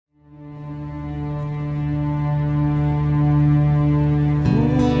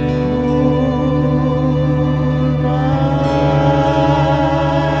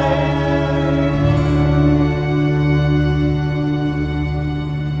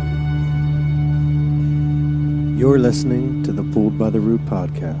You're listening to the Fooled by the Root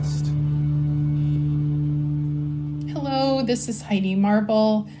podcast. Hello, this is Heidi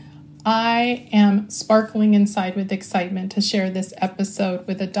Marble. I am sparkling inside with excitement to share this episode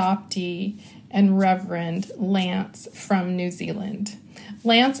with adoptee and Reverend Lance from New Zealand.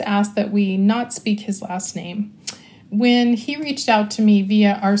 Lance asked that we not speak his last name. When he reached out to me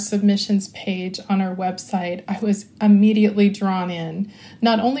via our submissions page on our website, I was immediately drawn in,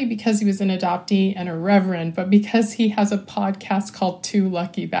 not only because he was an adoptee and a reverend, but because he has a podcast called Two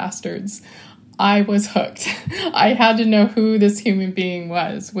Lucky Bastards. I was hooked. I had to know who this human being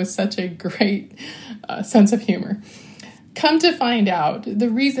was with such a great sense of humor. Come to find out, the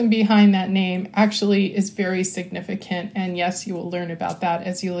reason behind that name actually is very significant, and yes, you will learn about that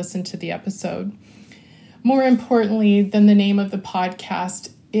as you listen to the episode. More importantly than the name of the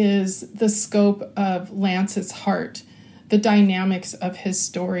podcast is the scope of Lance's heart, the dynamics of his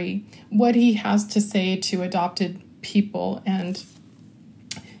story, what he has to say to adopted people, and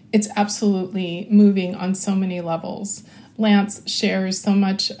it's absolutely moving on so many levels. Lance shares so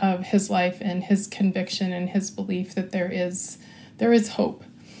much of his life and his conviction and his belief that there is hope.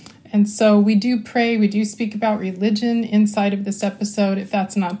 And so we do pray, we do speak about religion inside of this episode. If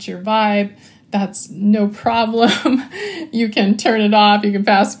that's not your vibe, that's no problem. You can turn it off, you can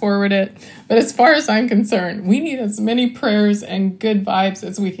fast forward it. But as far as I'm concerned, we need as many prayers and good vibes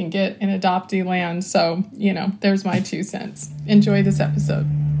as we can get in adoptee land. So, there's my 2 cents. Enjoy this episode.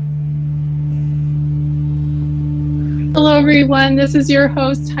 Hello, everyone. This is your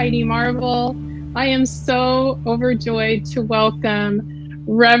host, Heidi Marble. I am so overjoyed to welcome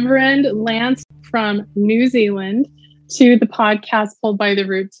Reverend Lance from New Zealand to the podcast Pulled by the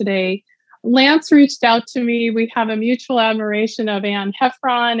Root today. Lance reached out to me. We have a mutual admiration of Anne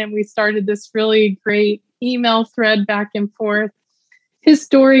Heffron, and we started this really great email thread back and forth. His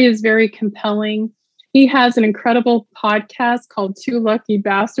story is very compelling. He has an incredible podcast called Two Lucky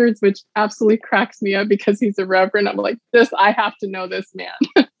Bastards, which absolutely cracks me up because he's a reverend. I'm like, I have to know this man.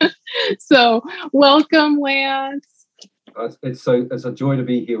 So welcome, Lance. It's a joy to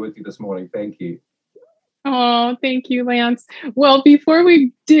be here with you this morning. Thank you. Oh, thank you, Lance. Well, before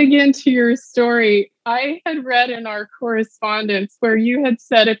we dig into your story, I had read in our correspondence where you had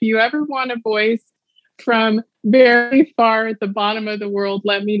said, if you ever want a voice from very far at the bottom of the world,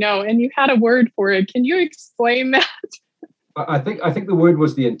 let me know. And you had a word for it. Can you explain that? I think the word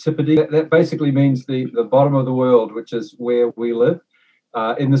was the Antipodes. That basically means the bottom of the world, which is where we live,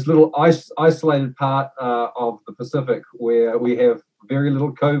 in this little isolated part of the Pacific where we have very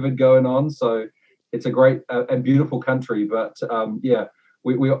little COVID going on. So it's a great and beautiful country, but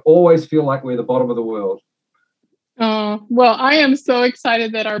we always feel like we're the bottom of the world. Oh, well, I am so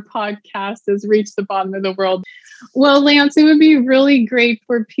excited that our podcast has reached the bottom of the world. Well, Lance, it would be really great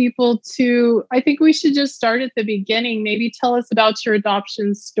for people I think we should just start at the beginning. Maybe tell us about your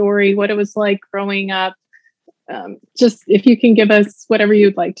adoption story, what it was like growing up. Just if you can give us whatever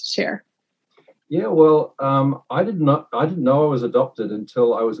you'd like to share. Yeah, well, I didn't know I was adopted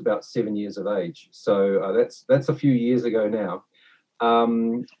until I was about 7 years of age. So that's a few years ago now.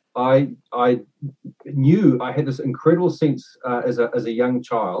 I knew I had this incredible sense as a young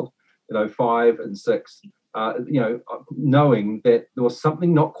child, 5 and 6, knowing that there was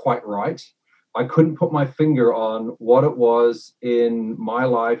something not quite right. I couldn't put my finger on what it was in my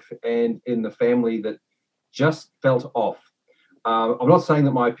life and in the family that just felt off. I'm not saying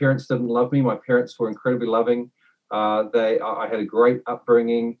that my parents didn't love me. My parents were incredibly loving. I had a great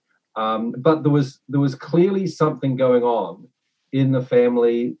upbringing, but there was clearly something going on in the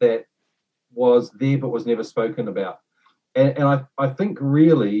family that was there but was never spoken about. And I think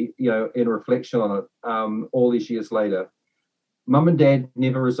really, in reflection on it, all these years later, Mum and Dad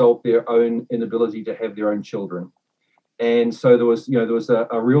never resolved their own inability to have their own children, and so there was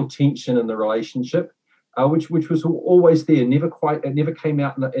a real tension in the relationship. Which was always there, it never came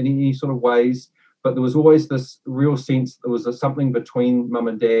out in any sort of ways, but there was always this real sense there was something between Mum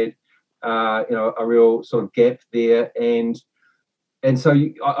and Dad, a real sort of gap there, and so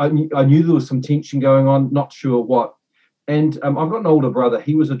I knew there was some tension going on, not sure what. And I've got an older brother.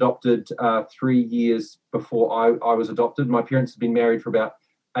 He was adopted 3 years before I was adopted. My parents had been married for about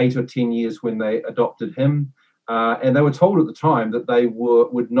 8 or 10 years when they adopted him. And they were told at the time that they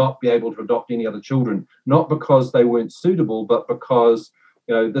would not be able to adopt any other children, not because they weren't suitable, but because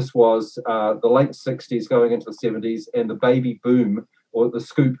this was the late 60s going into the 70s, and the baby boom or the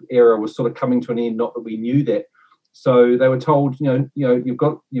scoop era was sort of coming to an end. Not that we knew that. So they were told,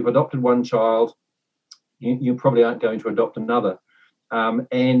 you've adopted one child, you probably aren't going to adopt another.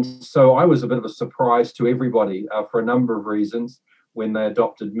 And so I was a bit of a surprise to everybody for a number of reasons when they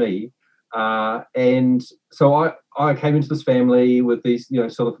adopted me. And so I came into this family with these,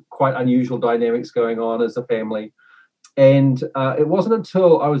 sort of quite unusual dynamics going on as a family. And it wasn't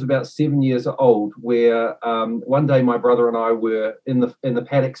until I was about 7 years old where one day my brother and I were in the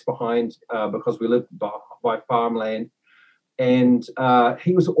paddocks behind, because we lived by farmland. And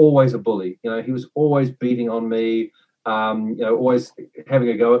he was always a bully. He was always beating on me, always having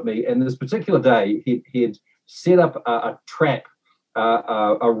a go at me. And this particular day, he had set up a trap,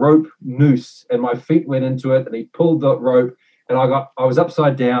 a rope noose, and my feet went into it, and he pulled the rope, and I was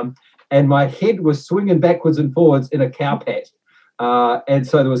upside down, and my head was swinging backwards and forwards in a cow pat. And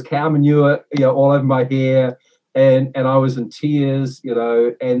so there was cow manure, all over my hair, and I was in tears,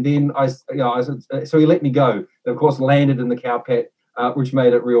 and then so he let me go, and of course landed in the cow pat, which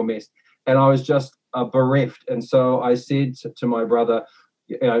made it a real mess. And I was just bereft. And so I said to my brother,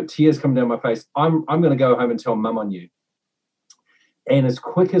 tears coming down my face, I'm going to go home and tell mum on you. And as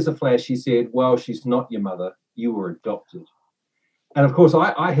quick as a flash, he said, well, she's not your mother. You were adopted. And of course,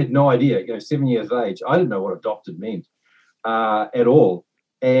 I had no idea, 7 years of age. I didn't know what adopted meant at all.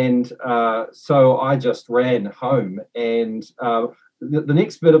 And so I just ran home. And the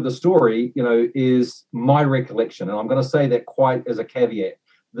next bit of the story, is my recollection. And I'm going to say that quite as a caveat.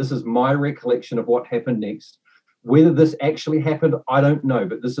 This is my recollection of what happened next. Whether this actually happened, I don't know.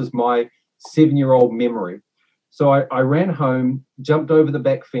 But this is my 7-year-old memory. So I ran home, jumped over the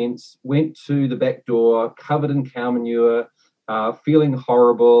back fence, went to the back door, covered in cow manure, feeling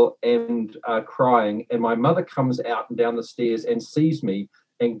horrible and crying. And my mother comes out and down the stairs and sees me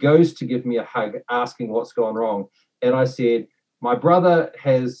and goes to give me a hug, asking what's gone wrong. And I said, my brother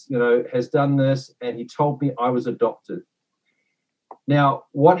has done this, and he told me I was adopted. Now,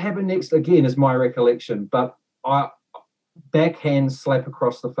 what happened next, again, is my recollection, but backhand slap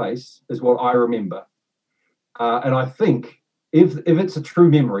across the face is what I remember. And I think if it's a true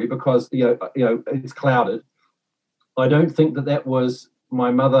memory, because it's clouded, I don't think that was my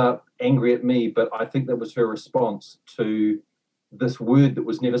mother angry at me, but I think that was her response to this word that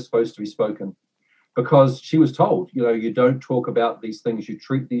was never supposed to be spoken, because she was told, you don't talk about these things, you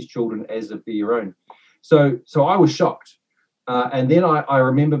treat these children as if they're your own. So I was shocked. And then I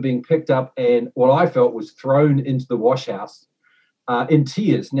remember being picked up and what I felt was thrown into the wash house. In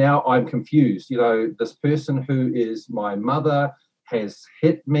tears. Now I'm confused. This person who is my mother has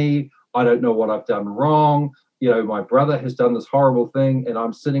hit me. I don't know what I've done wrong. My brother has done this horrible thing, and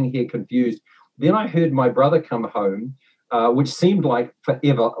I'm sitting here confused. Then I heard my brother come home, which seemed like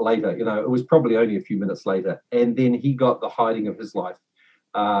forever later. It was probably only a few minutes later. And then he got the hiding of his life.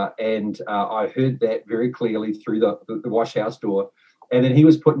 And I heard that very clearly through the wash house door. And then he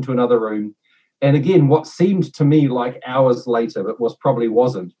was put into another room. And again, what seemed to me like hours later, but probably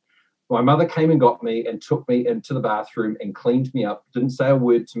wasn't, my mother came and got me and took me into the bathroom and cleaned me up, didn't say a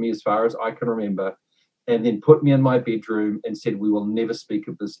word to me as far as I can remember, and then put me in my bedroom and said, we will never speak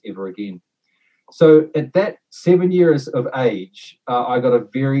of this ever again. So at that 7 years of age, I got a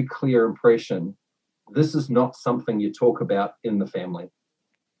very clear impression, this is not something you talk about in the family.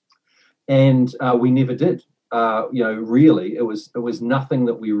 And we never did. Really, it was nothing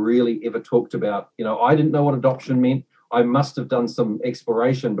that we really ever talked about. I didn't know what adoption meant. I must have done some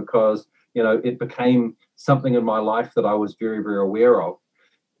exploration because, it became something in my life that I was very, very aware of.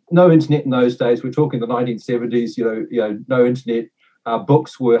 No internet in those days. We're talking the 1970s, no internet.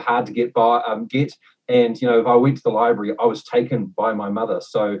 Books were hard to get. And, if I went to the library, I was taken by my mother.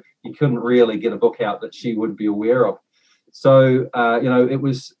 So you couldn't really get a book out that she would be aware of. So, it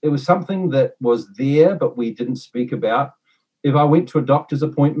was something that was there, but we didn't speak about. If I went to a doctor's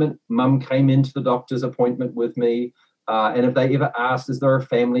appointment, mum came into the doctor's appointment with me. And if they ever asked, is there a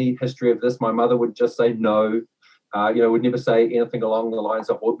family history of this? My mother would just say no. Would never say anything along the lines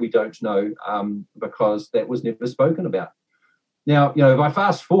of what we don't know, because that was never spoken about. Now, if I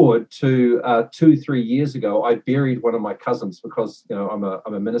fast forward to 2-3 years ago, I buried one of my cousins because, I'm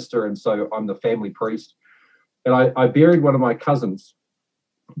a minister, and so I'm the family priest. And I buried one of my cousins.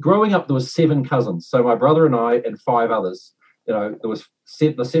 Growing up, there was 7 cousins. So my brother and I and 5 others. There was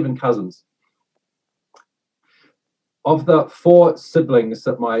the 7 cousins. Of the 4 siblings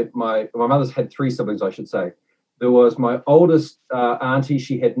that my mother's had 3 siblings, I should say. There was my oldest auntie.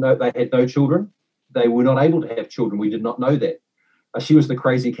 They had no children. They were not able to have children. We did not know that. She was the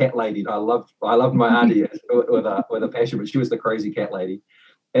crazy cat lady. I loved my auntie with a passion, but she was the crazy cat lady.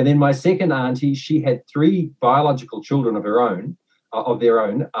 And then my second auntie, she had 3 biological children of their own,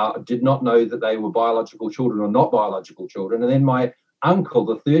 did not know that they were biological children or not biological children. And then my uncle,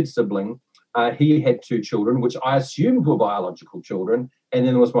 the 3rd sibling, he had 2 children, which I assumed were biological children. And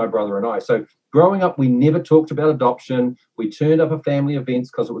then there was my brother and I. So growing up, we never talked about adoption. We turned up at family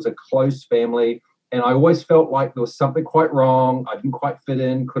events because it was a close family. And I always felt like there was something quite wrong. I didn't quite fit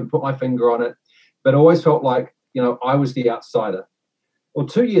in, couldn't put my finger on it. But I always felt like, I was the outsider. Well,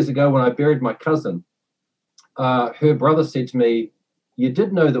 2 years ago when I buried my cousin, her brother said to me, "You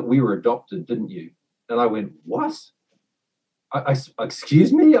did know that we were adopted, didn't you?" And I went, "What?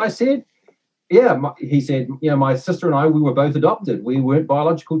 Excuse me?" I said, "Yeah." He said, "My sister and I, we were both adopted. We weren't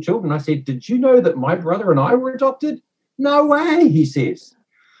biological children." I said, "Did you know that my brother and I were adopted?" "No way," he says.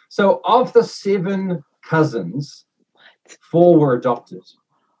 So of the 7 cousins, 4 were adopted.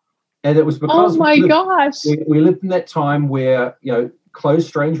 And it was because gosh, we lived in that time where, closed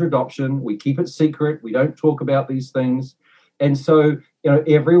stranger adoption, we keep it secret, we don't talk about these things. And so,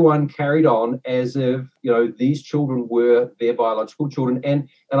 everyone carried on as if, these children were their biological children. And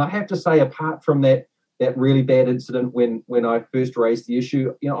I have to say, apart from that really bad incident when I first raised the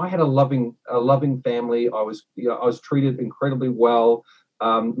issue, I had a loving family. I was treated incredibly well.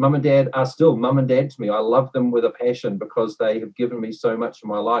 Mum and dad are still mum and dad to me. I love them with a passion because they have given me so much in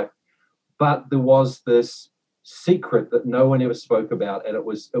my life. But there was this secret that no one ever spoke about, and it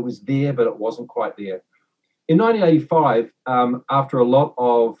was there, but it wasn't quite there. In 1985, after a lot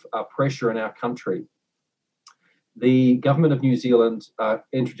of pressure in our country, the government of New Zealand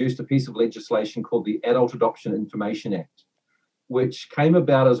introduced a piece of legislation called the Adult Adoption Information Act, which came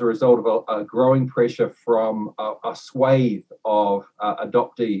about as a result of a growing pressure from a swathe of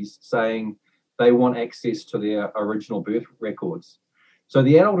adoptees saying they want access to their original birth records. So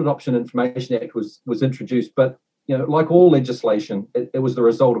the Adult Adoption Information Act was introduced, but like all legislation, it was the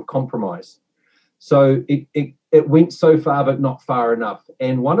result of compromise. So it went so far, but not far enough.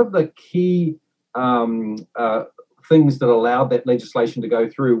 And one of the key things that allowed that legislation to go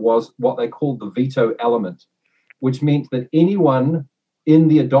through was what they called the veto element, which meant that anyone in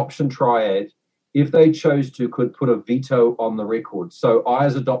the adoption triad, if they chose to, could put a veto on the record. So I,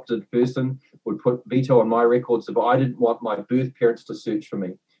 as adopted person, would put veto on my records if I didn't want my birth parents to search for me.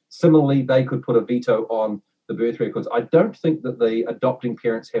 Similarly, they could put a veto on the birth records. I don't think that the adopting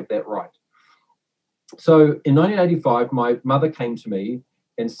parents have that right. So in 1985, my mother came to me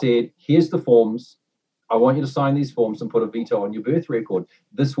and said, "Here's the forms. I want you to sign these forms and put a veto on your birth record.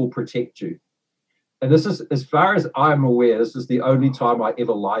 This will protect you." And this is, as far as I'm aware, this is the only time I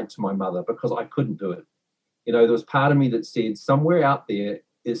ever lied to my mother because I couldn't do it. There was part of me that said, somewhere out there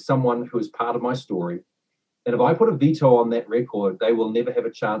is someone who is part of my story. And if I put a veto on that record, they will never have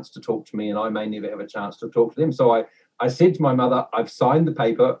a chance to talk to me, and I may never have a chance to talk to them. So I said to my mother, "I've signed the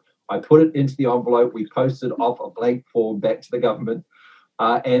paper. I put it into the envelope. We posted off a blank form back to the government.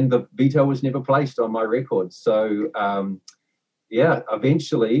 And the veto was never placed on my record." So,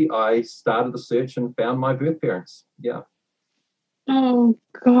 eventually I started the search and found my birth parents. Yeah. Oh,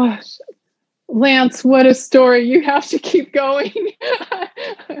 gosh. Lance, what a story. You have to keep going.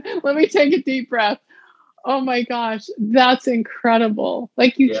 Let me take a deep breath. Oh my gosh, that's incredible.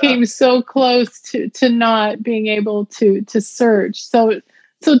 Like you came so close to not being able to search. So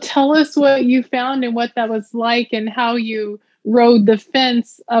tell us what you found and what that was like and how you rode the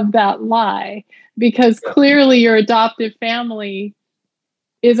fence of that lie, because clearly your adoptive family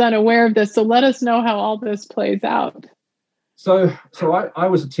is unaware of this. So let us know how all this plays out. So I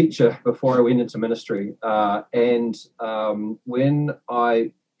was a teacher before I went into ministry. And when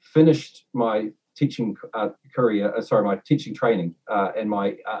I finished my teaching my teaching training and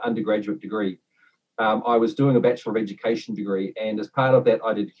my undergraduate degree, I was doing a Bachelor of Education degree. And as part of that,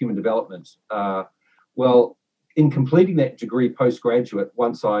 I did human development. In completing that degree postgraduate,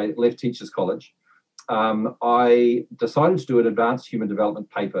 once I left Teachers College, I decided to do an advanced human development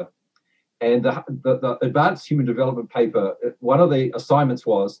paper. And the advanced human development paper, one of the assignments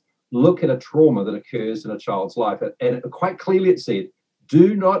was look at a trauma that occurs in a child's life. And quite clearly it said,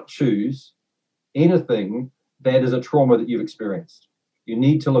 do not choose anything that is a trauma that you've experienced. You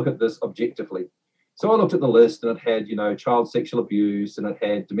need to look at this objectively. So I looked at the list and it had, child sexual abuse, and it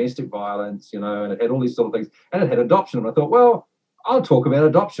had domestic violence, and it had all these sort of things, and it had adoption. And I thought, well, I'll talk about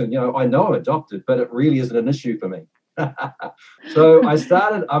adoption. I know I'm adopted, but it really isn't an issue for me. So I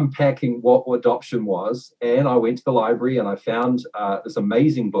started unpacking what adoption was, and I went to the library and I found this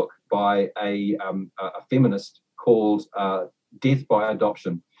amazing book by a feminist called Death by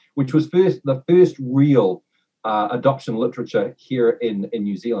Adoption, which was the first real adoption literature here in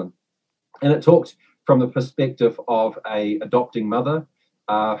New Zealand. And it talked from the perspective of a adopting mother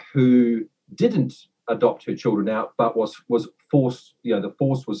who didn't adopt her children out, but was forced, the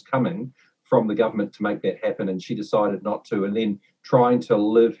force was coming from the government to make that happen, and she decided not to, and then trying to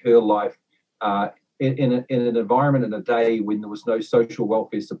live her life in an environment in a day when there was no social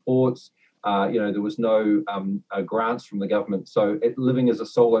welfare supports, There was no grants from the government. So living as a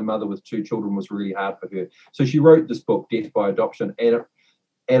solo mother with 2 children was really hard for her. So she wrote this book, Death by Adoption, and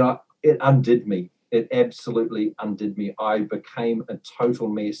it undid me. It absolutely undid me. I became a total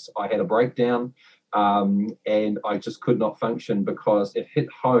mess. I had a breakdown, and I just could not function because it hit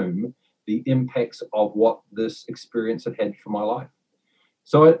home the impacts of what this experience had for my life.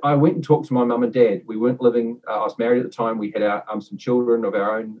 So I went and talked to my mum and dad. We weren't living, I was married at the time. We had some children of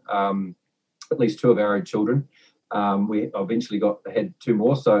our own, at least 2 of our own children. We eventually had 2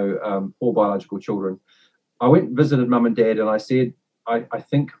 more, so 4 biological children. I went and visited mum and dad, and I said, I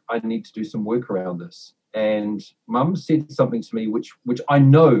think I need to do some work around this. And mum said something to me which I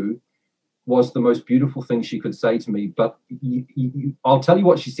know was the most beautiful thing she could say to me. But I'll tell you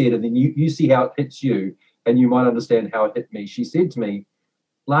what she said, and then you see how it hits you, and you might understand how it hit me. She said to me,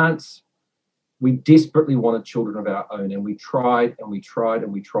 Lance, we desperately wanted children of our own, and we tried and we tried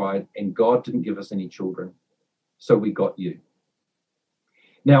and we tried, and God didn't give us any children, so we got you.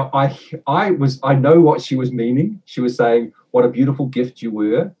 Now, I know what she was meaning. She was saying, what a beautiful gift you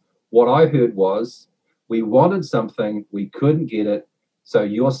were. What I heard was, we wanted something, we couldn't get it, so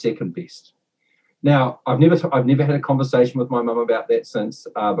you're second best. Now, I've never had a conversation with my mum about that since,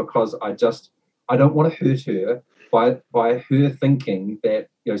 because I don't want to hurt her by her thinking that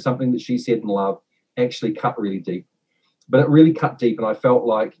something that she said in love actually cut really deep. But it really cut deep, and I felt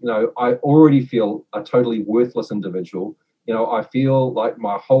like I already feel a totally worthless individual. I feel like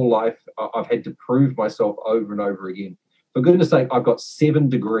my whole life I've had to prove myself over and over again. For goodness sake, I've got 7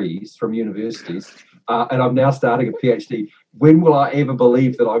 degrees from universities, and I'm now starting a PhD. When will I ever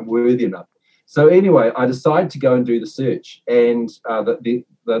believe that I'm worthy enough? So anyway, I decided to go and do the search, and the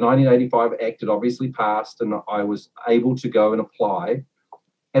 1985 Act had obviously passed, and I was able to go and apply.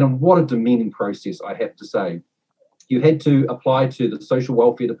 And what a demeaning process, I have to say. You had to apply to the Social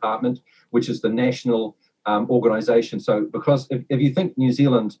Welfare Department, which is the national organisation. So because if you think New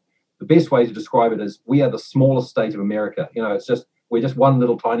Zealand, the best way to describe it is we are the smallest state of America. We're just one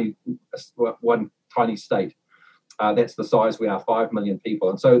tiny state. That's the size we are, 5 million people.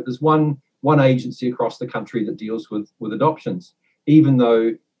 And so there's one agency across the country that deals with adoptions. Even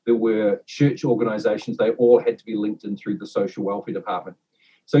though there were church organisations, they all had to be linked in through the Social Welfare Department.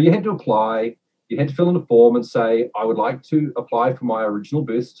 So you had to apply, you had to fill in a form and say, I would like to apply for my original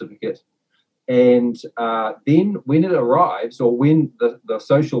birth certificate. And then when it arrives, or when the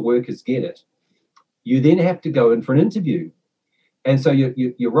social workers get it, you then have to go in for an interview. And so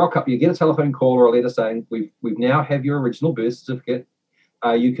you rock up, you get a telephone call or a letter saying, we've now have your original birth certificate.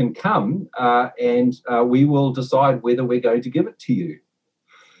 You can come and we will decide whether we're going to give it to you.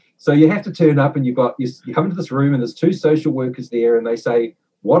 So you have to turn up, and you come into this room, and there's 2 social workers there, and they say,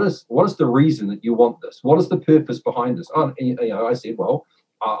 what is the reason that you want this? What is the purpose behind this? I said, well,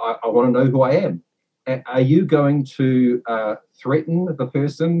 I want to know who I am. Are you going to threaten the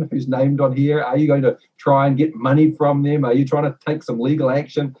person who's named on here? Are you going to try and get money from them? Are you trying to take some legal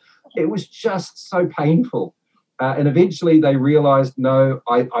action? It was just so painful. And eventually they realized, no,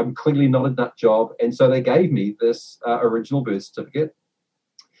 I'm clearly not a nut job. And so they gave me this original birth certificate.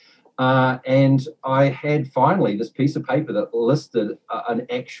 And I had finally this piece of paper that listed an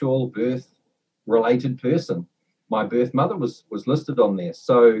actual birth-related person. My birth mother was listed on there.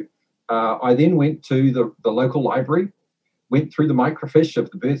 So I then went to the local library, went through the microfiche of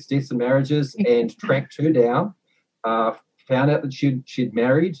the births, deaths, and marriages, and tracked her down, found out that she'd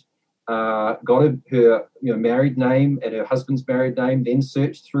married, got her married name and her husband's married name, then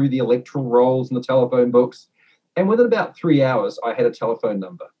searched through the electoral rolls and the telephone books. And within about 3 hours, I had a telephone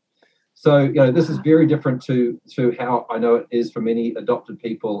number. So, this is very different to how I know it is for many adopted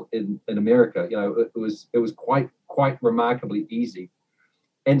people in America. It was quite remarkably easy.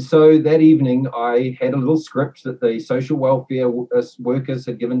 And so that evening, I had a little script that the social welfare workers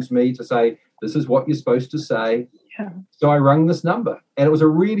had given to me to say, this is what you're supposed to say. Yeah. So I rang this number, and it was a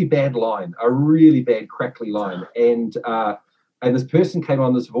really bad line, a really bad crackly line. And this person came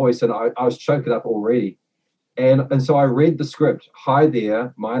on this voice, and I was choking up already. And so I read the script. Hi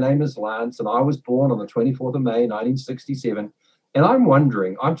there, my name is Lance, and I was born on the 24th of May, 1967. And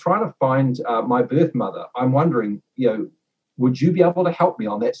I'm trying to find my birth mother. I'm wondering, would you be able to help me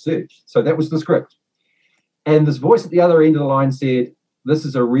on that search? So that was the script. And this voice at the other end of the line said, this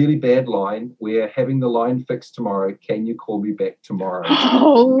is a really bad line. We're having the line fixed tomorrow. Can you call me back tomorrow?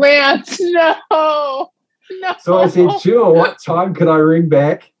 Oh, Lance, no. So I said, sure, what time could I ring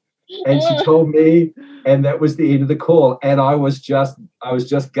back? And she told me, and that was the end of the call. And I was just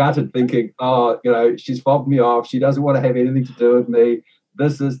gutted, thinking, she's fobbed me off. She doesn't want to have anything to do with me.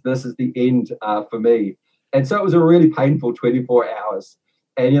 This is the end for me. And so it was a really painful 24 hours.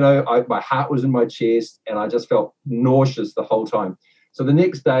 And, my heart was in my chest and I just felt nauseous the whole time. So the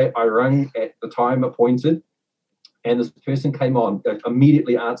next day I rang at the time appointed and this person came on,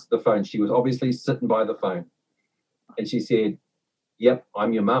 immediately answered the phone. She was obviously sitting by the phone. And she said, "Yep,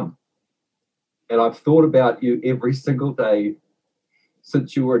 I'm your mum. And I've thought about you every single day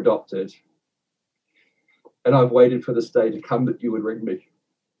since you were adopted. And I've waited for this day to come that you would ring me."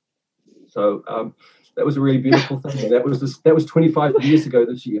 So that was a really beautiful thing. And that was 25 years ago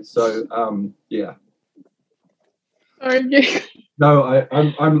this year. So yeah. Okay. No,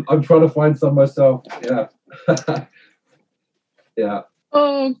 I'm trying to find some myself. Yeah. Yeah.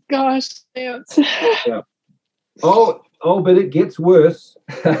 Oh gosh, Lance. Yeah. Oh, but it gets worse.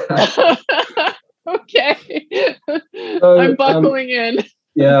 Okay. So, I'm buckling in.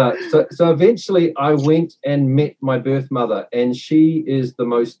 Yeah. So eventually I went and met my birth mother, and she is the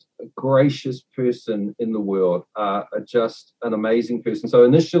most gracious person in the world, just an amazing person. So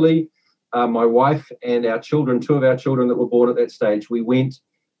initially, my wife and our children, two of our children that were born at that stage, we went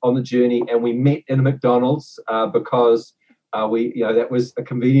on the journey and we met in a McDonald's because that was a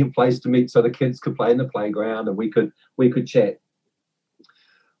convenient place to meet so the kids could play in the playground and we could chat.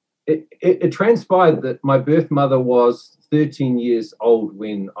 It transpired that my birth mother was 13 years old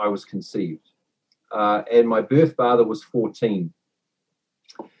when I was conceived, and my birth father was 14.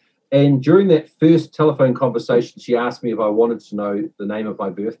 And during that first telephone conversation, she asked me if I wanted to know the name of my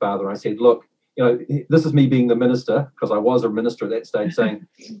birth father. And I said, "Look, this is me being the minister," because I was a minister at that stage, saying,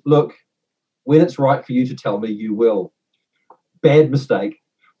 "Look, when it's right for you to tell me, you will." Bad mistake,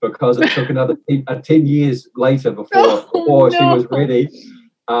 because it took another 10 years later before she was ready.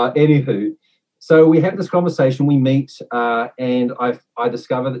 Anywho, so we have this conversation, we meet, and I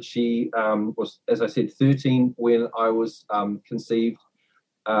discover that she was, as I said, 13 when I was conceived,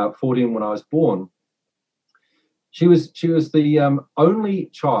 14 when I was born. She was the only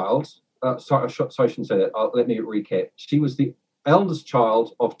child. Sorry, I shouldn't say that. Let me recap. She was the eldest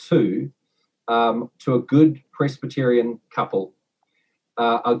child of two to a good Presbyterian couple,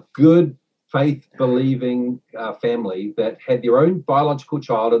 a good faith-believing family that had their own biological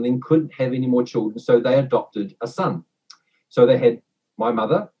child and then couldn't have any more children, so they adopted a son. So they had my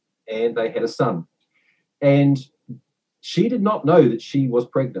mother and they had a son. And she did not know that she was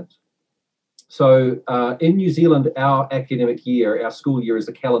pregnant. So in New Zealand, our academic year, our school year is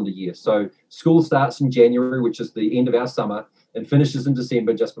a calendar year. So school starts in January, which is the end of our summer, and finishes in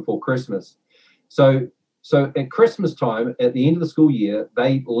December just before Christmas. So at Christmas time, at the end of the school year,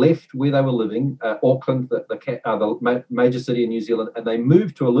 they left where they were living, Auckland, the major city in New Zealand, and they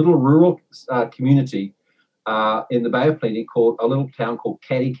moved to a little rural community in the Bay of Plenty called a little town called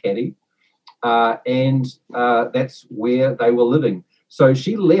Kadikadi, and that's where they were living. So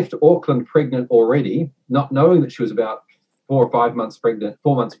she left Auckland pregnant already, not knowing that she was about 4 months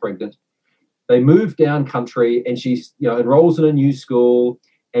pregnant. They moved down country, and she enrolls in a new school.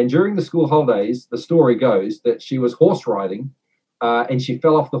 And during the school holidays, the story goes that she was horse riding and she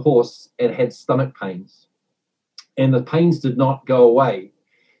fell off the horse and had stomach pains. And the pains did not go away.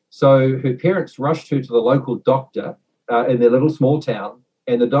 So her parents rushed her to the local doctor in their little small town.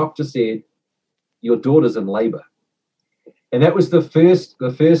 And the doctor said, "Your daughter's in labor." And that was the first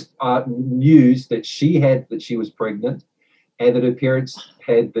news that she had that she was pregnant, and that her parents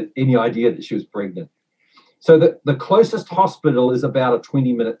had any idea that she was pregnant. So the closest hospital is about a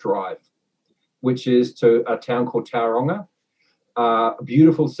 20-minute drive, which is to a town called Tauranga, a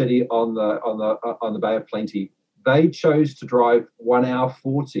beautiful city on the Bay of Plenty. They chose to drive 1 hour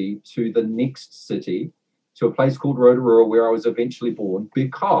 40 to the next city, to a place called Rotorua, where I was eventually born,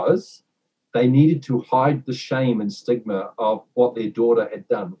 because they needed to hide the shame and stigma of what their daughter had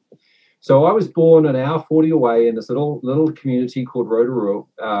done. So I was born an hour 40 away in this little community called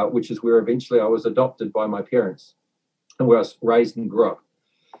Rotorua, which is where eventually I was adopted by my parents and where I was raised and grew up.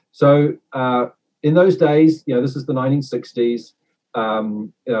 So in those days, this is the 1960s,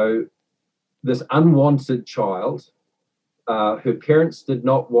 this unwanted child, her parents did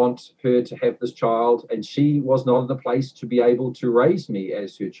not want her to have this child, and she was not in the place to be able to raise me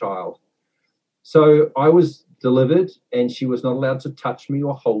as her child. So I was delivered, and she was not allowed to touch me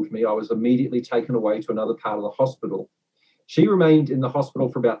or hold me. I was immediately taken away to another part of the hospital. She remained in the hospital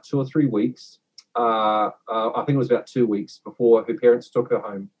for about 2 or 3 weeks. I think it was about 2 weeks before her parents took her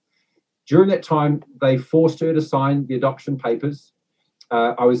home. During that time, they forced her to sign the adoption papers.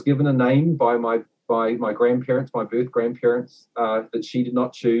 I was given a name by my grandparents, my birth grandparents, that she did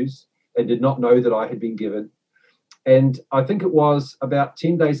not choose and did not know that I had been given. And I think it was about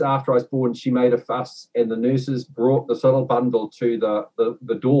 10 days after I was born, she made a fuss, and the nurses brought this little bundle to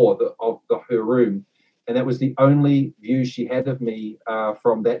the door of her room And that was the only view she had of me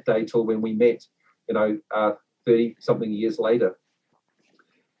from that day till when we met, 30-something years later.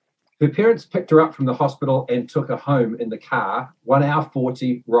 Her parents picked her up from the hospital and took her home in the car, 1 hour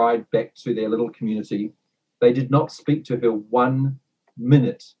 40 ride back to their little community. They did not speak to her 1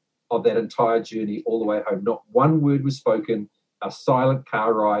 minute of that entire journey all the way home. Not one word was spoken, a silent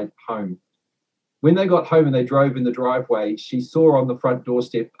car ride home. When they got home and they drove in the driveway, she saw on the front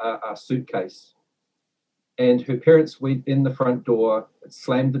doorstep a suitcase. And her parents went in the front door,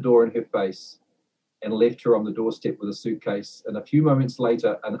 slammed the door in her face, and left her on the doorstep with a suitcase. And a few moments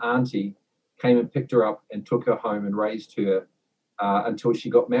later, an auntie came and picked her up and took her home and raised her until she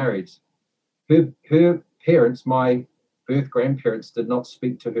got married. Her parents, my birth grandparents, did not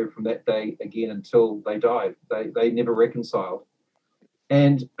speak to her from that day again until they died. They never reconciled.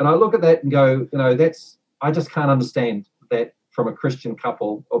 And I look at that and go, I just can't understand that from a Christian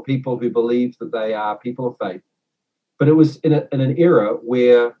couple or people who believe that they are people of faith. But it was in an era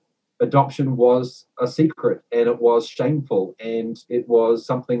where adoption was a secret and it was shameful and it was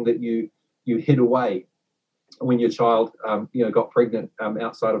something that you hid away when your child got pregnant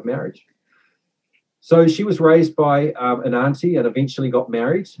outside of marriage. So she was raised by an auntie and eventually got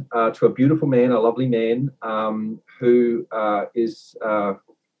married to a beautiful man, a lovely man who was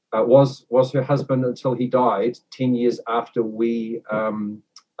her husband until he died 10 years after we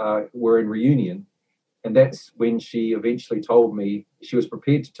were in reunion. And that's when she eventually told me, she was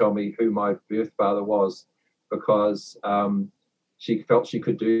prepared to tell me who my birth father was, because she felt she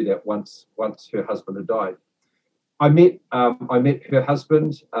could do that once her husband had died. I met her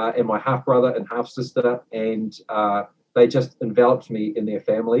husband and my half brother and half sister, and they just enveloped me in their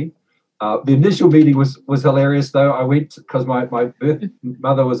family. The initial meeting was hilarious, though. I went because my birth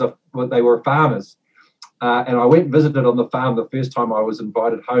mother they were farmers, and I went and visited on the farm the first time I was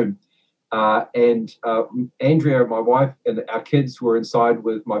invited home. And Andrea, my wife, and our kids were inside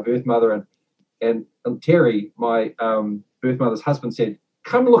with my birth mother, and Terry, my birth mother's husband, said,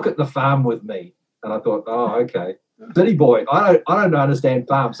 "Come look at the farm with me." And I thought, oh, okay. City boy, I don't understand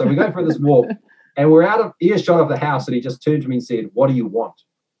farms. So we go for this walk, and we're out of earshot of the house, and he just turned to me and said, "What do you want?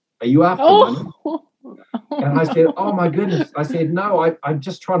 Are you after money?" And I said, "Oh my goodness." I said, "No, I'm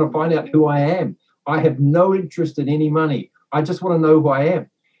just trying to find out who I am. I have no interest in any money. I just want to know who I am."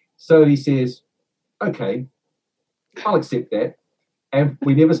 So he says, "Okay, I'll accept that." And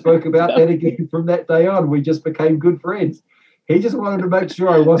we never spoke about that again from that day on. We just became good friends. He just wanted to make sure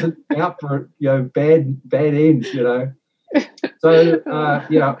I wasn't out for bad ends, So so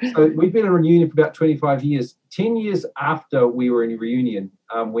we've been in reunion for about 25 years. 10 years after we were in reunion,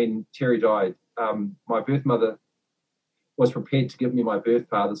 when Terry died, my birth mother was prepared to give me my birth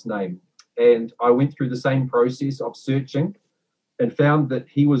father's name, and I went through the same process of searching, and found that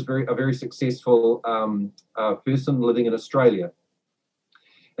he was a very successful person living in Australia.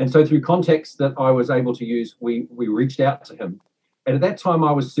 And so through contacts that I was able to use, we reached out to him. And at that time,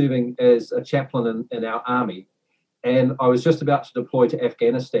 I was serving as a chaplain in our army, and I was just about to deploy to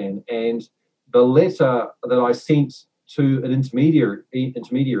Afghanistan. And the letter that I sent to an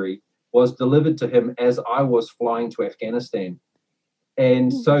intermediary was delivered to him as I was flying to Afghanistan.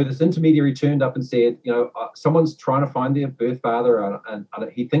 And so this intermediary turned up and said, someone's trying to find their birth father, and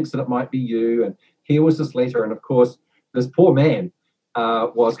he thinks that it might be you. And here was this letter. And of course, this poor man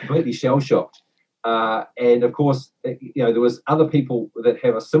was completely shell-shocked. And of course, there was other people that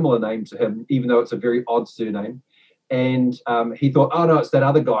have a similar name to him, even though it's a very odd surname. And he thought, oh no, it's that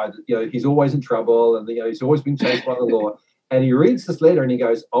other guy. He's always in trouble, and he's always been chased by the law. And he reads this letter and he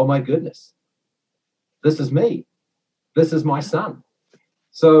goes, oh my goodness, this is me. This is my son.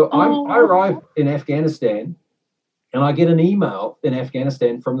 So I arrive in Afghanistan, and I get an email in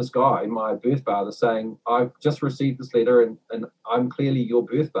Afghanistan from this guy, my birth father, saying, I've just received this letter and I'm clearly your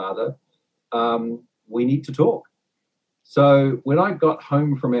birth father. We need to talk. So when I got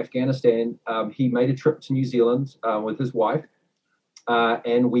home from Afghanistan, he made a trip to New Zealand with his wife,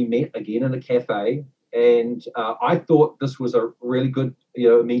 and we met again in a cafe. And I thought this was a really good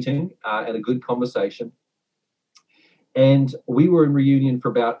meeting and a good conversation. And we were in reunion for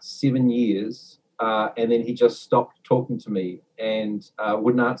about 7 years, and then he just stopped talking to me and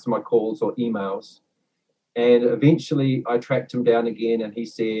wouldn't answer my calls or emails. And eventually I tracked him down again, and he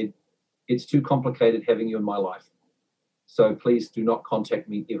said, it's too complicated having you in my life, so please do not contact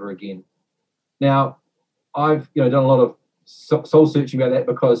me ever again. Now, I've done a lot of soul searching about that,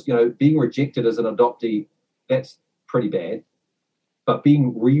 because being rejected as an adoptee, that's pretty bad. But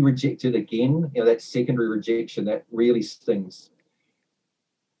being re-rejected again, that secondary rejection, that really stings.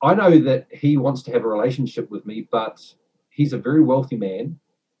 I know that he wants to have a relationship with me, but he's a very wealthy man,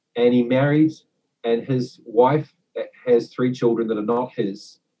 and he married and his wife has 3 children that are not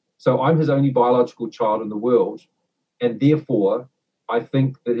his. So I'm his only biological child in the world, and therefore I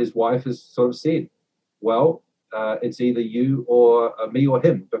think that his wife has sort of said, well, it's either you or me or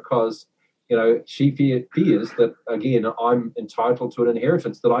him, because she fears that, again, I'm entitled to an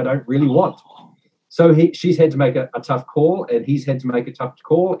inheritance that I don't really want. So she's had to make a tough call, and he's had to make a tough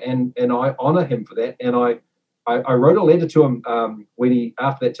call, and I honor him for that. And I wrote a letter to him when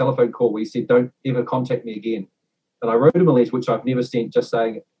after that telephone call, where he said, don't ever contact me again. And I wrote him a letter, which I've never sent, just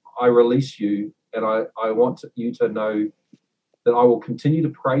saying, I release you, and I want you to know that I will continue to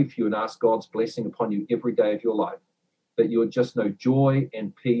pray for you and ask God's blessing upon you every day of your life, that you would just know joy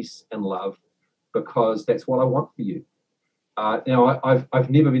and peace and love, because that's what I want for you. Now, I've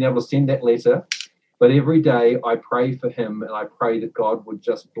never been able to send that letter, but every day I pray for him, and I pray that God would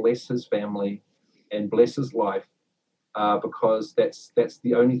just bless his family and bless his life, because that's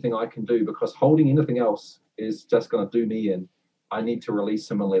the only thing I can do, because holding anything else is just going to do me in. I need to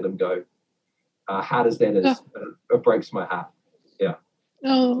release him and let him go. Hard as that is, it breaks my heart. Yeah.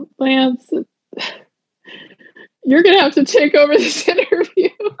 Oh, Lance, you're going to have to take over this interview.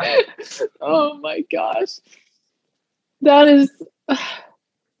 Oh my gosh. That is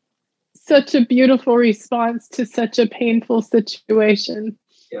such a beautiful response to such a painful situation.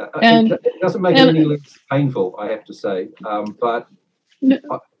 Yeah, and it doesn't make it any less painful, I have to say. But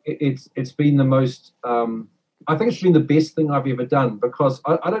it's been the most, I think it's been the best thing I've ever done, because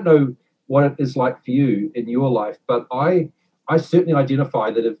I don't know what it is like for you in your life, but I certainly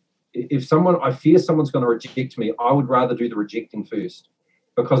identify that if I fear someone's going to reject me, I would rather do the rejecting first,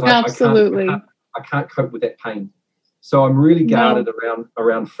 because I can't cope with that pain. So I'm really guarded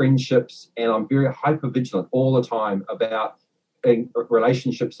around friendships, and I'm very hyper vigilant all the time about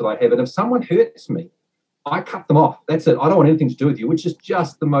relationships that I have. And if someone hurts me, I cut them off. That's it. I don't want anything to do with you, which is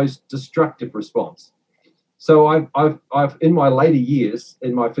just the most destructive response. So I've in my later years,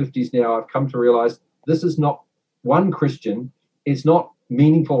 in my 50s now, I've come to realize this is not one Christian. It's not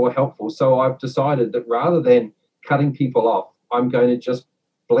meaningful or helpful. So I've decided that rather than cutting people off, I'm going to just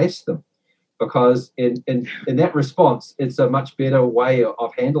bless them, because in that response, it's a much better way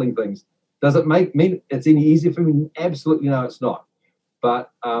of handling things. Does it make me it's any easier for me? Absolutely no, it's not.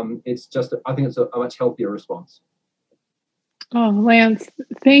 But it's just, I think it's a much healthier response. Oh, Lance,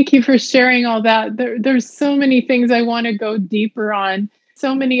 thank you for sharing all that. There's so many things I want to go deeper on.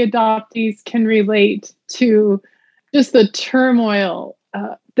 So many adoptees can relate to just the turmoil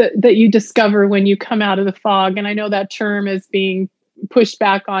that you discover when you come out of the fog. And I know that term is being pushed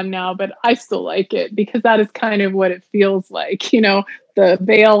back on now, but I still like it, because that is kind of what it feels like. The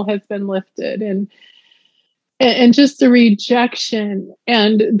veil has been lifted, and just the rejection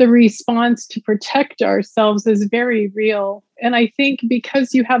and the response to protect ourselves is very real. And I think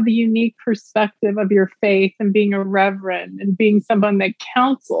because you have the unique perspective of your faith and being a reverend and being someone that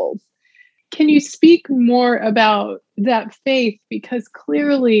counsels, can you speak more about that faith? Because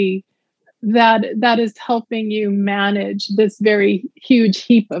clearly that is helping you manage this very huge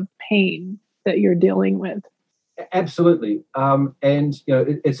heap of pain that you're dealing with. Absolutely. And,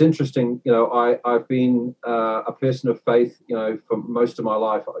 it's interesting, I've been a person of faith, for most of my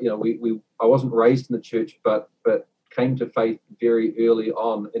life. I wasn't raised in the church, but came to faith very early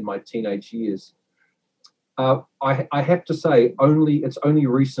on in my teenage years. I have to say, it's only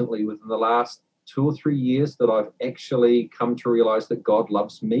recently, within the last 2 or 3 years, that I've actually come to realize that God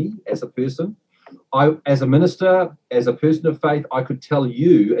loves me as a person. As a minister, as a person of faith, I could tell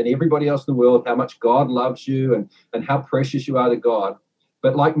you and everybody else in the world how much God loves you and how precious you are to God.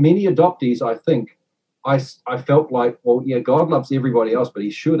 But like many adoptees, I think I felt like, well, yeah, God loves everybody else, but he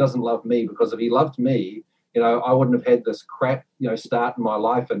sure doesn't love me, because if he loved me, I wouldn't have had this crap, start in my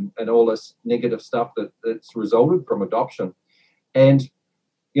life and all this negative stuff that's resulted from adoption. And,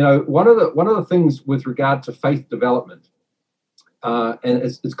 one of the things with regard to faith development, and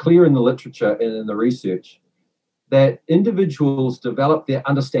it's clear in the literature and in the research, that individuals develop their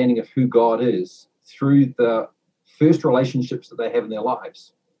understanding of who God is through the first relationships that they have in their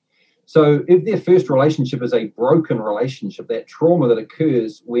lives. So if their first relationship is a broken relationship, that trauma that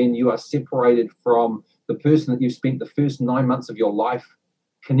occurs when you are separated from the person that you've spent the first 9 months of your life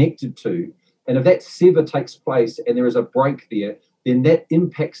connected to, and if that sever takes place and there is a break there, then that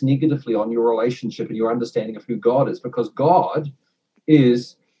impacts negatively on your relationship and your understanding of who God is, because God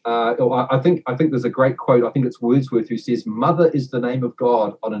is, I think there's a great quote, I think it's Wordsworth, who says, "Mother is the name of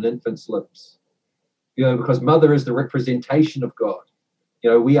God on an infant's lips." Because mother is the representation of God.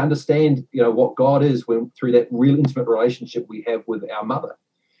 We understand, what God is through that real intimate relationship we have with our mother.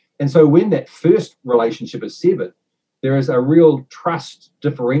 And so when that first relationship is severed, there is a real trust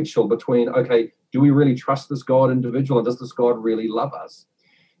differential between, okay, do we really trust this God individual, and does this God really love us?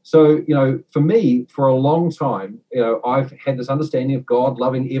 So, for me, for a long time, I've had this understanding of God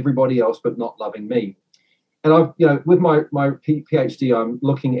loving everybody else but not loving me. And I've, with my PhD, I'm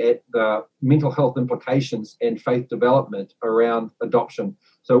looking at the mental health implications and faith development around adoption.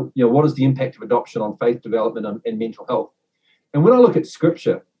 So, what is the impact of adoption on faith development and mental health? And when I look at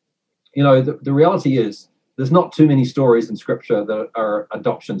Scripture, the reality is there's not too many stories in Scripture that are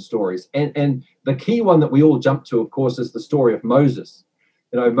adoption stories. And the key one that we all jump to, of course, is the story of Moses.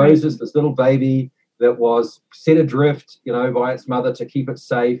 Moses, this little baby that was set adrift, by its mother to keep it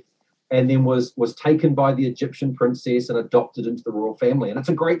safe, and then was taken by the Egyptian princess and adopted into the royal family. And it's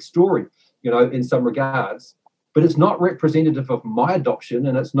a great story, in some regards, but it's not representative of my adoption,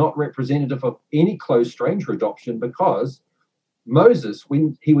 and it's not representative of any close stranger adoption, because Moses,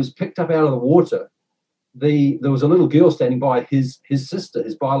 when he was picked up out of the water, there was a little girl standing by his sister,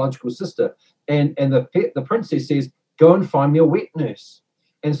 his biological sister, and the princess says, "Go and find me a wet nurse."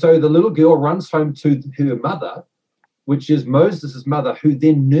 And so the little girl runs home to her mother, which is Moses' mother, who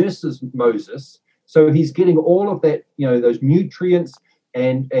then nurses Moses. So he's getting all of that, those nutrients,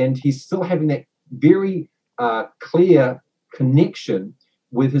 and he's still having that very clear connection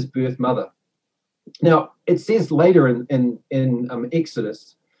with his birth mother. Now, it says later in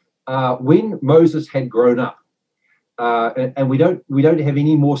Exodus, when Moses had grown up, and we don't have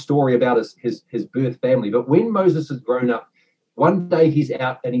any more story about his birth family, but when Moses has grown up, one day he's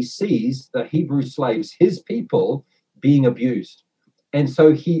out and he sees the Hebrew slaves, his people, being abused. And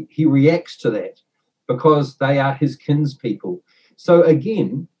so he reacts to that because they are his kinspeople. So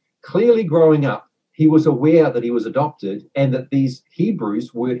again, clearly growing up, he was aware that he was adopted and that these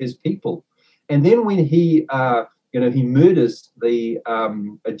Hebrews were his people. And then when he murders the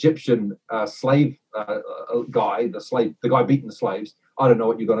Egyptian slave guy, the guy beating the slaves, I don't know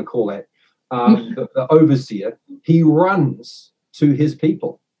what you're going to call that, the overseer, he runs to his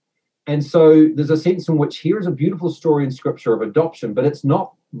people. And so there's a sense in which here is a beautiful story in Scripture of adoption, but it's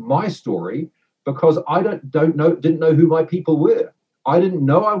not my story because I didn't know who my people were. I didn't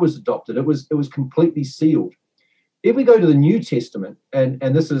know I was adopted. It was completely sealed. If we go to the New Testament, and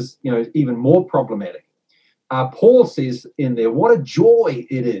this is even more problematic, Paul says in there, what a joy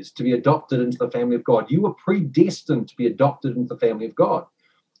it is to be adopted into the family of God. You were predestined to be adopted into the family of God.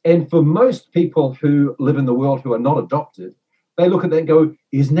 And for most people who live in the world who are not adopted, they look at that and go,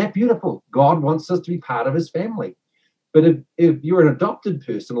 isn't that beautiful? God wants us to be part of his family. But if you're an adopted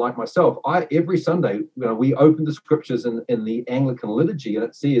person like myself, every Sunday, we open the Scriptures in the Anglican liturgy, and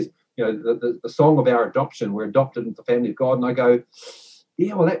it says, the song of our adoption, we're adopted into the family of God. And I go,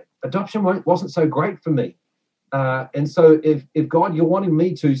 yeah, well, that adoption wasn't so great for me. And so if God, you're wanting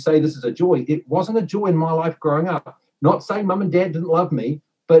me to say this is a joy, it wasn't a joy in my life growing up. Not saying mum and dad didn't love me,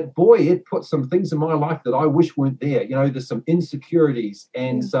 but boy, it put some things in my life that I wish weren't there. There's some insecurities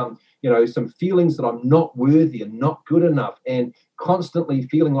and some feelings that I'm not worthy and not good enough, and constantly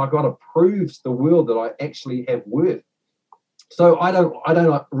feeling like God approves the world that I actually have worth. So I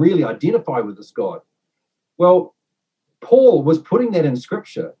don't really identify with this God. Well, Paul was putting that in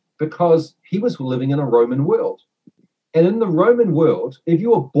Scripture because he was living in a Roman world. And in the Roman world, if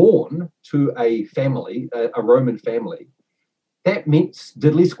you were born to a family, a Roman family, that meant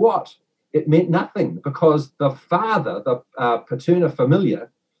diddly squat. It meant nothing because the father, the paterna familia,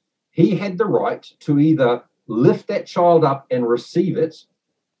 he had the right to either lift that child up and receive it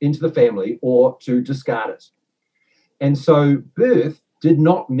into the family or to discard it. And so birth did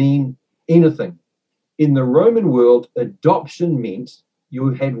not mean anything. In the Roman world, adoption meant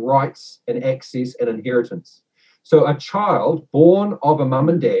you had rights and access and inheritance. So a child born of a mum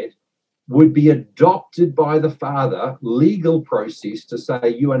and dad would be adopted by the father, legal process to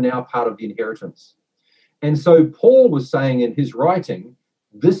say you are now part of the inheritance. And so Paul was saying in his writing,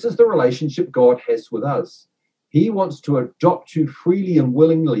 this is the relationship God has with us. He wants to adopt you freely and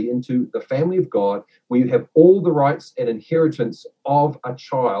willingly into the family of God, where you have all the rights and inheritance of a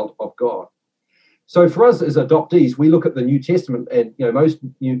child of God. So for us as adoptees, we look at the New Testament, and most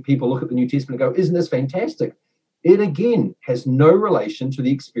new people look at the New Testament and go, isn't this fantastic? It again has no relation to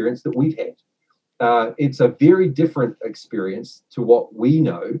the experience that we've had. It's a very different experience to what we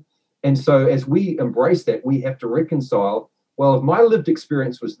know. And so as we embrace that, we have to reconcile, well, if my lived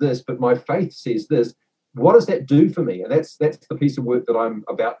experience was this, but my faith says this, what does that do for me? And that's the piece of work that I'm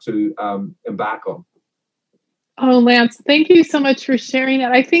about to embark on. Oh, Lance, thank you so much for sharing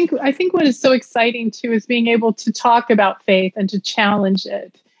that. I think what is so exciting too is being able to talk about faith and to challenge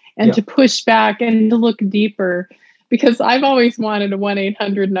it and to push back and to look deeper, because I've always wanted a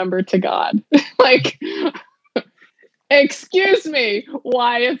 1-800 number to God. excuse me,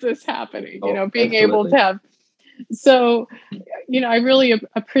 why is this happening? Being absolutely. able to have. So, I really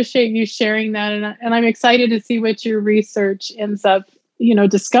appreciate you sharing that. And I'm excited to see what your research ends up,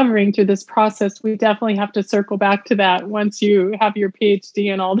 discovering through this process. We definitely have to circle back to that once you have your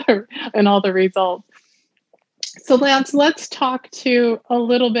PhD and all the results. So Lance, let's talk to a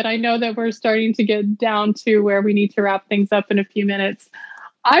little bit. I know that we're starting to get down to where we need to wrap things up in a few minutes.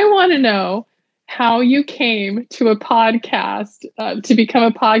 I want to know how you came to a podcast, to become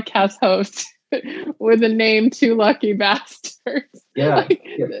a podcast host with the name Two Lucky Bastards. Yeah.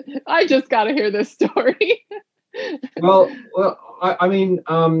 I just got to hear this story. Well, I mean,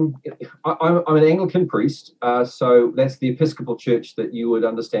 I'm an Anglican priest, so that's the Episcopal Church that you would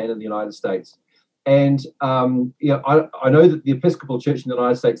understand in the United States. And I know that the Episcopal Church in the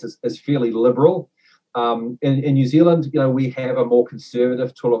United States is fairly liberal. In New Zealand, we have a more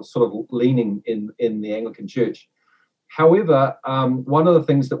conservative sort of leaning in the Anglican Church. However, one of the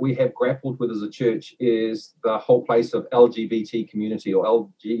things that we have grappled with as a church is the whole place of LGBT community, or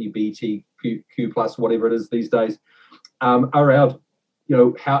LGBTQ plus, whatever it is these days, around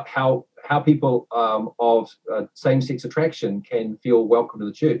how people of same-sex attraction can feel welcome to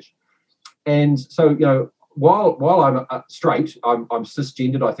the church. And so, while I'm straight, I'm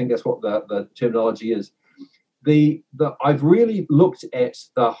cisgendered. I think that's what the terminology is. I've really looked at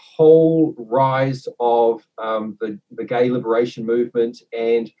the whole rise of the gay liberation movement,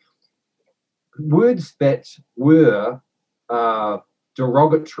 and words that were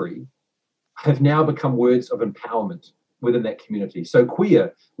derogatory have now become words of empowerment within that community. So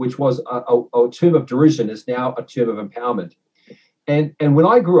queer, which was a term of derision, is now a term of empowerment. And when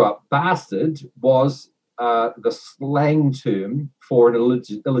I grew up, bastard was the slang term for an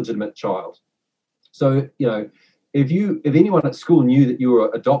illegitimate child. So, if anyone at school knew that you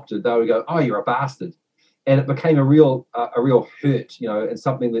were adopted, they would go, "Oh, you're a bastard," and it became a real hurt, and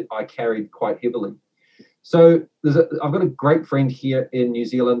something that I carried quite heavily. So I've got a great friend here in New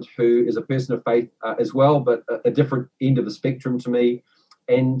Zealand who is a person of faith as well, but a different end of the spectrum to me.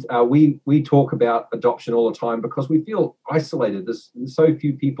 And we talk about adoption all the time because we feel isolated. There's so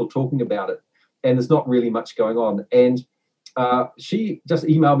few people talking about it, and there's not really much going on. And she just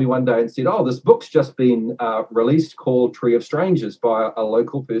emailed me one day and said, "Oh, this book's just been released called Tree of Strangers by a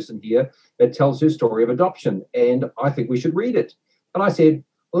local person here that tells her story of adoption, and I think we should read it." And I said,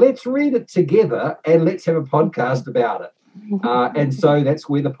 "Let's read it together and let's have a podcast about it." And so that's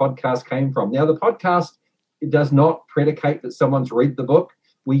where the podcast came from. Now, the podcast, it does not predicate that someone's read the book.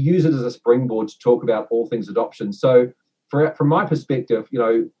 We use it as a springboard to talk about all things adoption. So from my perspective,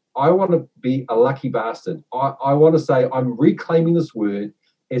 I want to be a lucky bastard. I want to say I'm reclaiming this word.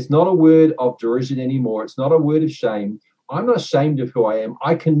 It's not a word of derision anymore. It's not a word of shame. I'm not ashamed of who I am.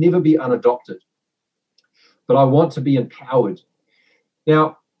 I can never be unadopted, but I want to be empowered.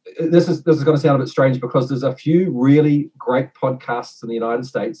 Now, this is going to sound a bit strange because there's a few really great podcasts in the United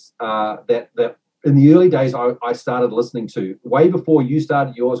States that in the early days I started listening to, way before you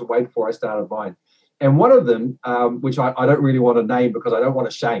started yours and way before I started mine. And one of them, which I don't really want to name because I don't want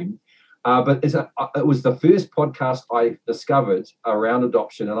to shame, but it was the first podcast I discovered around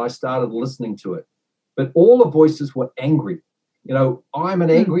adoption, and I started listening to it. But all the voices were angry. I'm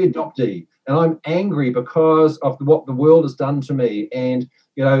an angry adoptee, and I'm angry because of what the world has done to me. And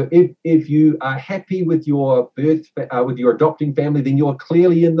if you are happy with your with your adopting family, then you're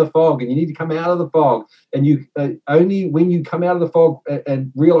clearly in the fog, and you need to come out of the fog. And you only when you come out of the fog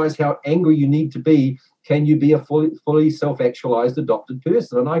and realize how angry you need to be, can you be a fully self-actualized adopted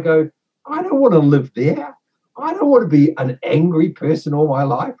person. And I go, I don't want to live there. I don't want to be an angry person all my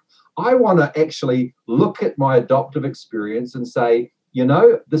life. I want to actually look at my adoptive experience and say,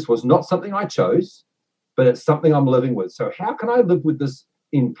 this was not something I chose, but it's something I'm living with. So how can I live with this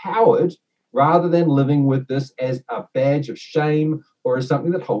empowered rather than living with this as a badge of shame or as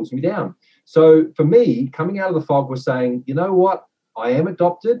something that holds me down? So for me, coming out of the fog was saying, you know what? I am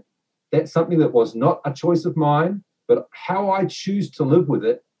adopted. That's something that was not a choice of mine, but how I choose to live with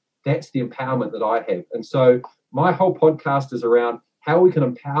it, that's the empowerment that I have. And so my whole podcast is around how we can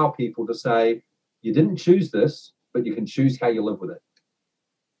empower people to say, you didn't choose this, but you can choose how you live with it.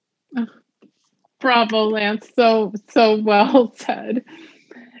 Bravo, Lance. So well said.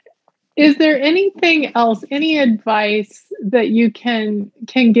 Is there anything else, any advice that you can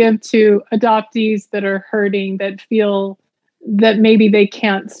give to adoptees that are hurting, that feel that maybe they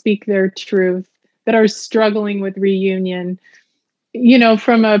can't speak their truth, that are struggling with reunion,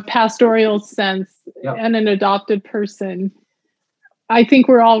 from a pastoral sense? Yep. And an adopted person? I think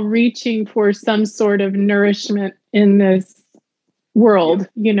we're all reaching for some sort of nourishment in this world,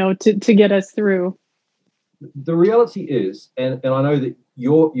 to get us through. the reality is, and I know that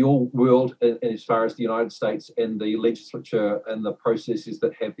your world, and as far as the United States and the legislature and the processes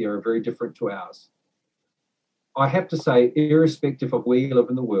that have there are very different to ours. I have to say, irrespective of where you live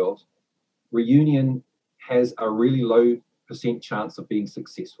in the world, reunion has a really low % chance of being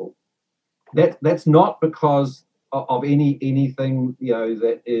successful. That's not because of anything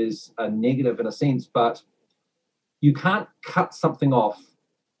that is a negative in a sense, but you can't cut something off,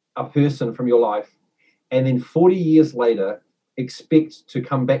 a person from your life, and then 40 years later expect to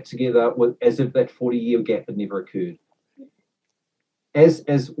come back together as if that 40-year gap had never occurred.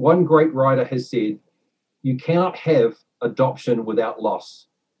 As one great writer has said, you cannot have adoption without loss.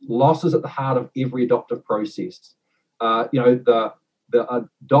 Loss is at the heart of every adoptive process. The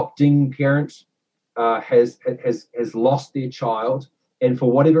adopting parent has lost their child, and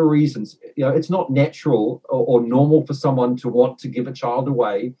for whatever reasons, it's not natural or normal for someone to want to give a child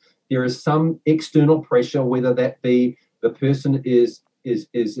away. There is some external pressure, whether that be the person is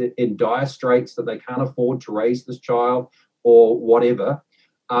in dire straits that they can't afford to raise this child or whatever.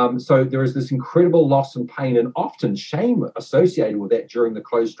 So there is this incredible loss and pain and often shame associated with that during the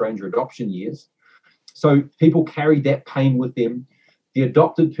close stranger adoption years. So people carry that pain with them. The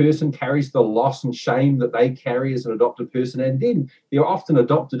adopted person carries the loss and shame that they carry as an adopted person. And then they're often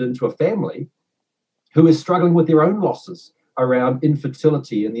adopted into a family who is struggling with their own losses around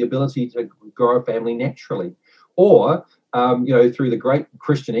infertility and the ability to grow a family naturally. Or, through the great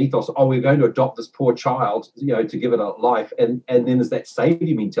Christian ethos, we're going to adopt this poor child, to give it a life. And then there's that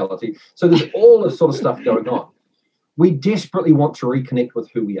savior mentality. So there's all this sort of stuff going on. We desperately want to reconnect with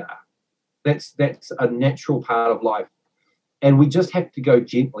who we are. That's a natural part of life. And we just have to go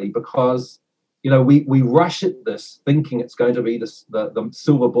gently because, we rush at this thinking it's going to be the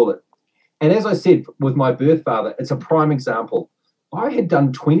silver bullet. And as I said, with my birth father, it's a prime example. I had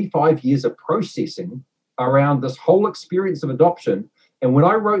done 25 years of processing around this whole experience of adoption. And when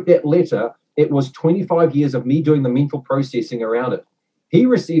I wrote that letter, it was 25 years of me doing the mental processing around it. He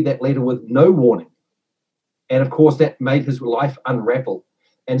received that letter with no warning. And of course, that made his life unravel.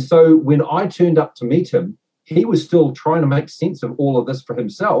 And so when I turned up to meet him, he was still trying to make sense of all of this for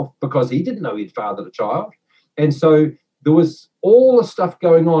himself because he didn't know he'd fathered a child. And so there was all the stuff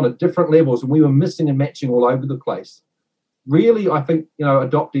going on at different levels, and we were missing and matching all over the place. Really, I think,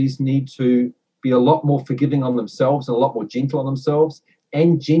 adoptees need to be a lot more forgiving on themselves and a lot more gentle on themselves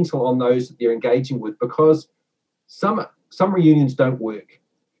and gentle on those that they're engaging with, because some reunions don't work.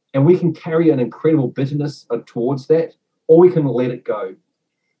 And we can carry an incredible bitterness towards that, or we can let it go.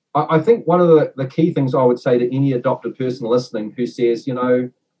 I think one of the key things I would say to any adopted person listening who says,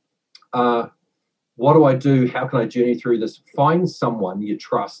 what do I do? How can I journey through this? Find someone you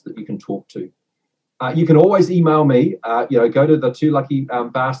trust that you can talk to. You can always email me. Go to the Two Lucky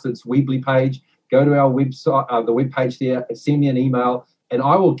Bastards Weebly page. Go to our website, the webpage there, and send me an email, and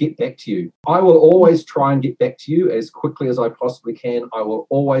I will get back to you. I will always try and get back to you as quickly as I possibly can. I will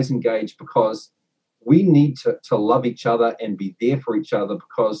always engage because we need to love each other and be there for each other,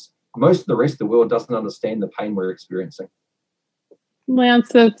 because most of the rest of the world doesn't understand the pain we're experiencing. Lance,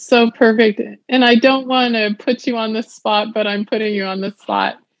 that's so perfect. And I don't want to put you on the spot, but I'm putting you on the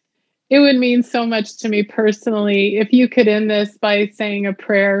spot. It would mean so much to me personally if you could end this by saying a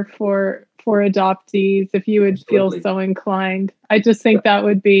prayer for adoptees, if you would Absolutely. Feel so inclined. I just think that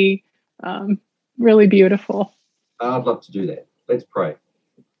would be really beautiful. I'd love to do that. Let's pray.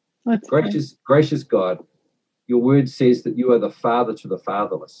 Gracious God, your word says that you are the father to the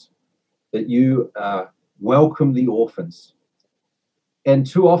fatherless, that you welcome the orphans. And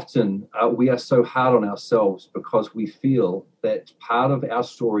too often we are so hard on ourselves because we feel that part of our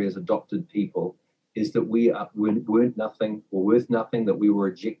story as adopted people is that we weren't nothing or worth nothing, that we were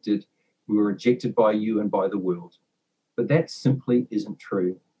rejected. We were rejected by you and by the world. But that simply isn't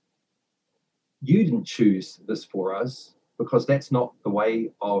true. You didn't choose this for us because that's not the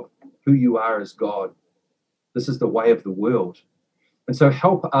way of who you are as God. This is the way of the world. And so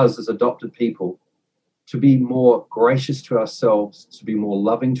help us as adopted people to be more gracious to ourselves, to be more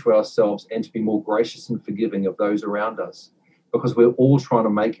loving to ourselves, and to be more gracious and forgiving of those around us, because we're all trying to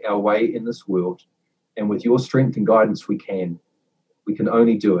make our way in this world. And with your strength and guidance, we can. We can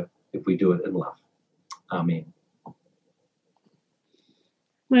only do it if we do it in love. Amen.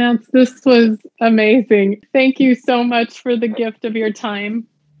 Lance, this was amazing. Thank you so much for the gift of your time.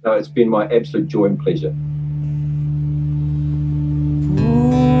 No, it's been my absolute joy and pleasure.